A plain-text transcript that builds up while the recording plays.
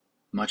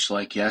Much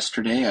like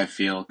yesterday, I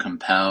feel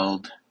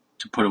compelled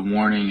to put a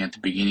warning at the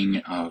beginning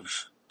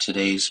of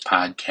today's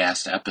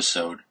podcast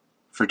episode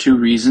for two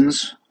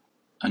reasons.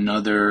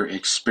 Another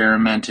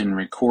experiment in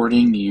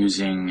recording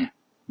using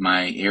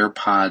my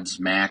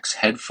AirPods Max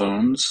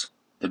headphones,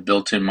 the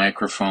built-in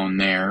microphone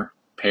there,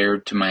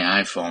 paired to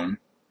my iPhone.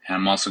 And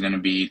I'm also going to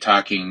be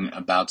talking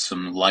about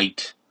some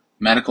light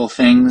medical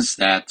things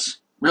that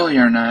really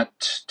are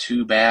not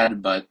too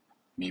bad, but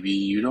maybe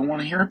you don't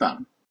want to hear about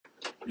them.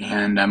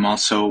 And I'm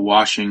also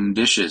washing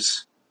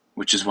dishes,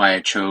 which is why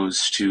I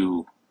chose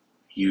to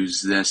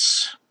use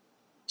this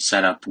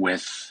setup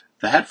with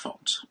the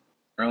headphones.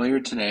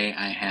 Earlier today,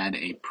 I had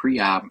a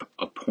pre-op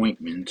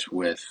appointment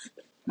with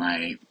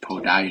my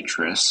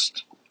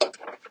podiatrist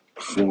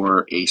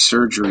for a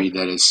surgery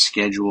that is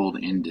scheduled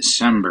in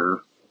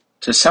December.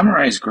 To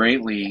summarize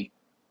greatly,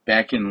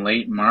 back in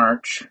late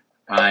March,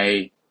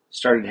 I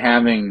started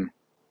having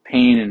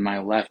pain in my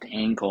left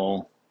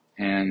ankle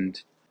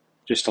and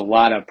just a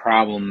lot of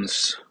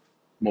problems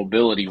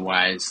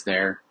mobility-wise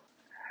there.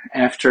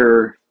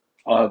 After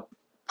a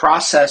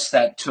process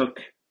that took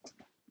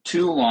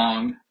too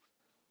long,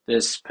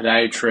 this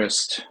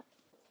podiatrist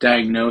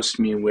diagnosed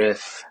me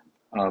with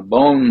a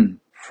bone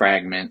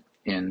fragment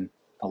in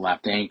the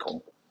left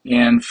ankle.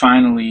 And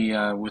finally,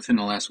 within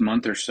the last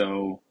month or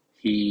so,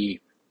 he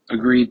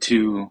agreed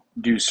to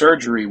do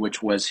surgery,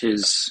 which was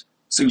his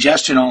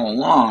suggestion all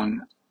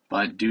along,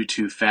 but due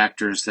to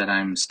factors that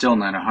I'm still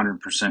not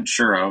 100%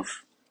 sure of,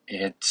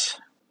 it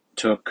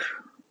took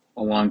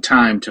a long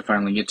time to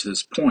finally get to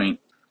this point.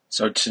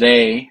 So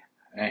today,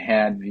 I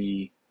had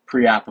the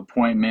pre-op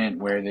appointment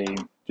where they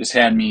just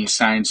had me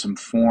sign some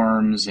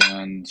forms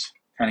and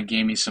kind of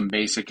gave me some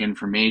basic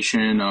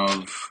information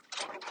of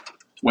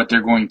what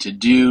they're going to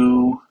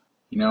do.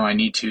 You know, I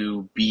need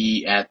to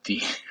be at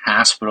the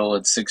hospital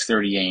at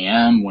 6:30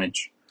 a.m.,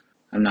 which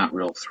I'm not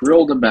real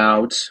thrilled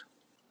about.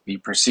 The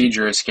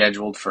procedure is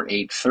scheduled for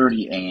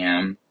 8:30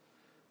 a.m.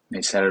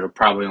 They said it'll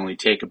probably only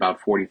take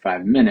about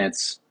 45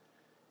 minutes,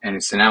 and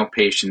it's an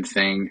outpatient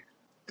thing.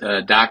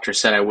 The doctor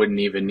said I wouldn't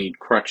even need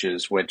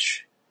crutches,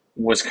 which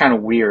was kind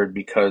of weird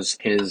because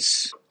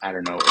his,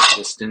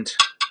 assistant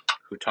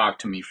who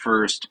talked to me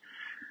first,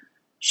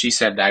 she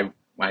said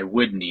I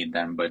would need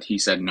them, but he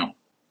said no.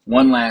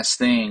 One last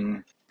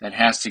thing that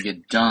has to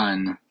get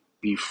done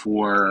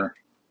before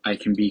I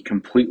can be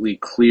completely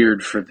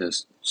cleared for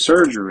this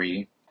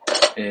surgery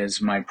is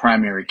my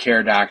primary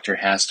care doctor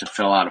has to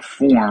fill out a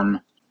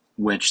form,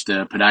 which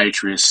the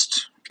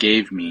podiatrist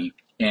gave me.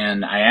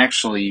 And I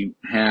actually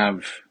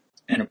have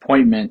an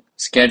appointment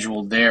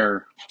scheduled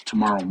there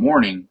tomorrow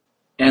morning.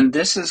 And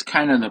this is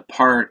kind of the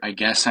part I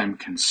guess I'm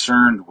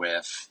concerned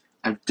with.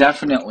 I've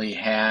definitely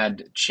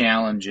had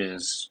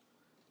challenges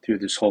through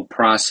this whole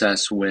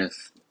process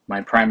with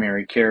my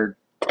primary care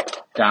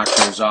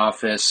doctor's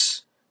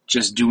office,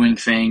 just doing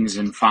things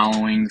and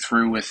following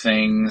through with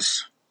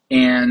things.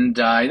 And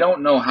I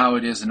don't know how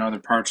it is in other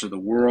parts of the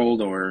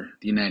world or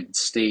the United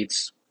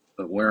States,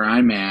 but where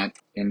I'm at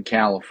in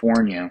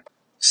California,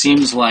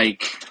 seems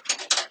like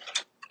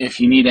if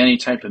you need any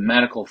type of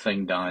medical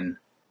thing done,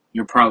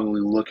 you're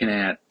probably looking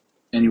at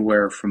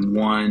anywhere from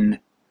 1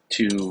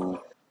 to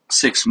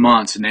 6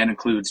 months, and that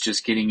includes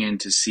just getting in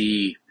to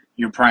see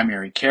your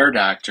primary care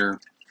doctor.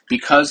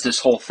 Because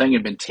this whole thing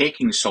had been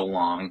taking so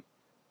long,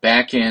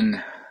 back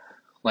in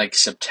like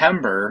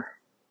September,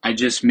 I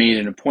just made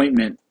an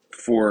appointment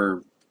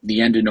for the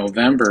end of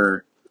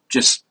November,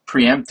 just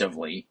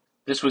preemptively.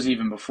 This was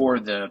even before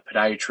the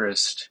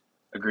podiatrist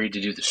agreed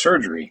to do the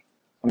surgery.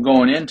 I'm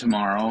going in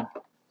tomorrow,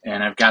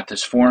 and I've got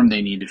this form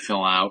they need to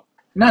fill out.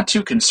 I'm not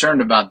too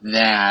concerned about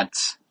that.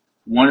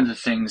 One of the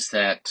things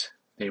that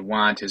they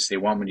want is they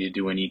want me to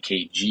do an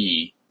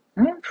EKG.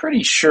 And I'm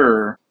pretty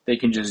sure they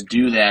can just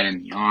do that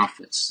in the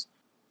office.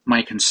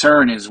 My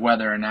concern is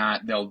whether or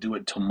not they'll do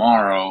it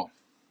tomorrow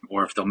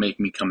or if they'll make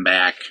me come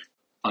back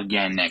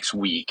again next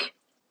week.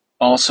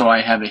 Also,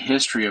 I have a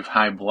history of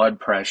high blood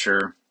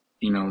pressure.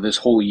 This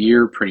whole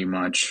year pretty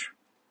much,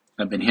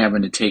 I've been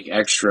having to take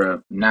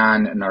extra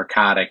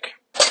non-narcotic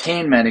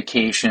pain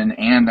medication,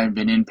 and I've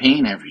been in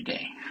pain every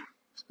day.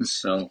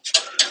 So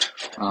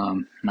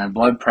my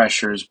blood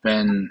pressure has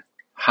been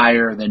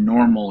higher than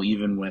normal,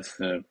 even with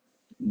the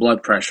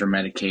blood pressure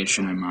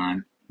medication I'm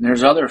on.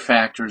 There's other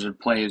factors at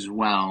play as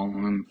well.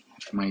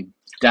 My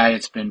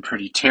diet's been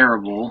pretty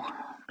terrible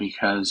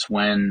because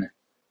when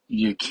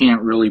you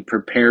can't really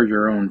prepare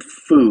your own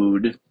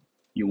food,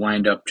 you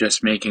wind up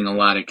just making a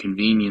lot of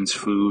convenience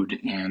food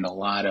and a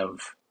lot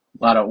of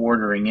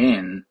ordering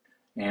in.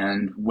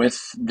 And with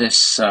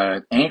this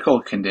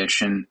ankle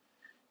condition,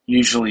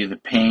 usually the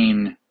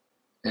pain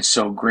is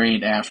so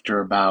great after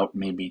about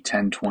maybe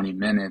 10-20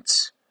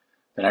 minutes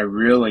that I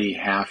really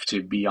have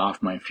to be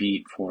off my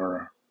feet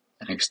for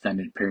an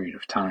extended period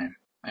of time.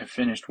 I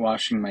finished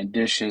washing my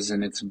dishes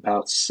and it's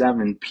about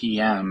 7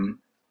 p.m.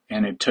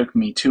 and it took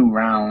me 2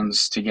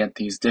 rounds to get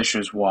these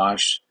dishes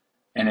washed.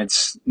 And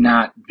it's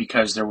not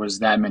because there was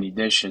that many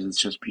dishes,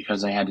 it's just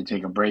because I had to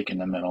take a break in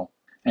the middle.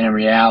 And in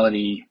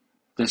reality,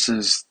 this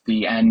is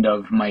the end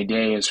of my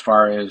day as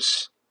far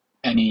as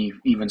any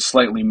even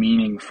slightly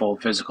meaningful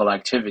physical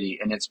activity.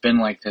 And it's been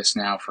like this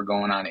now for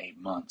going on 8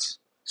 months.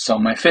 So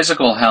my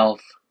physical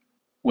health,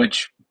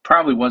 which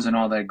probably wasn't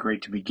all that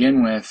great to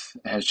begin with,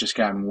 has just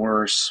gotten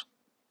worse.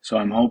 So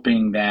I'm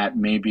hoping that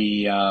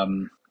maybe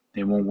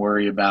they won't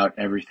worry about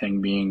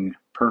everything being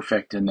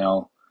perfect and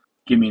they'll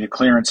give me the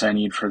clearance I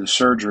need for the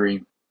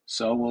surgery.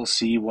 So we'll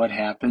see what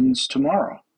happens tomorrow.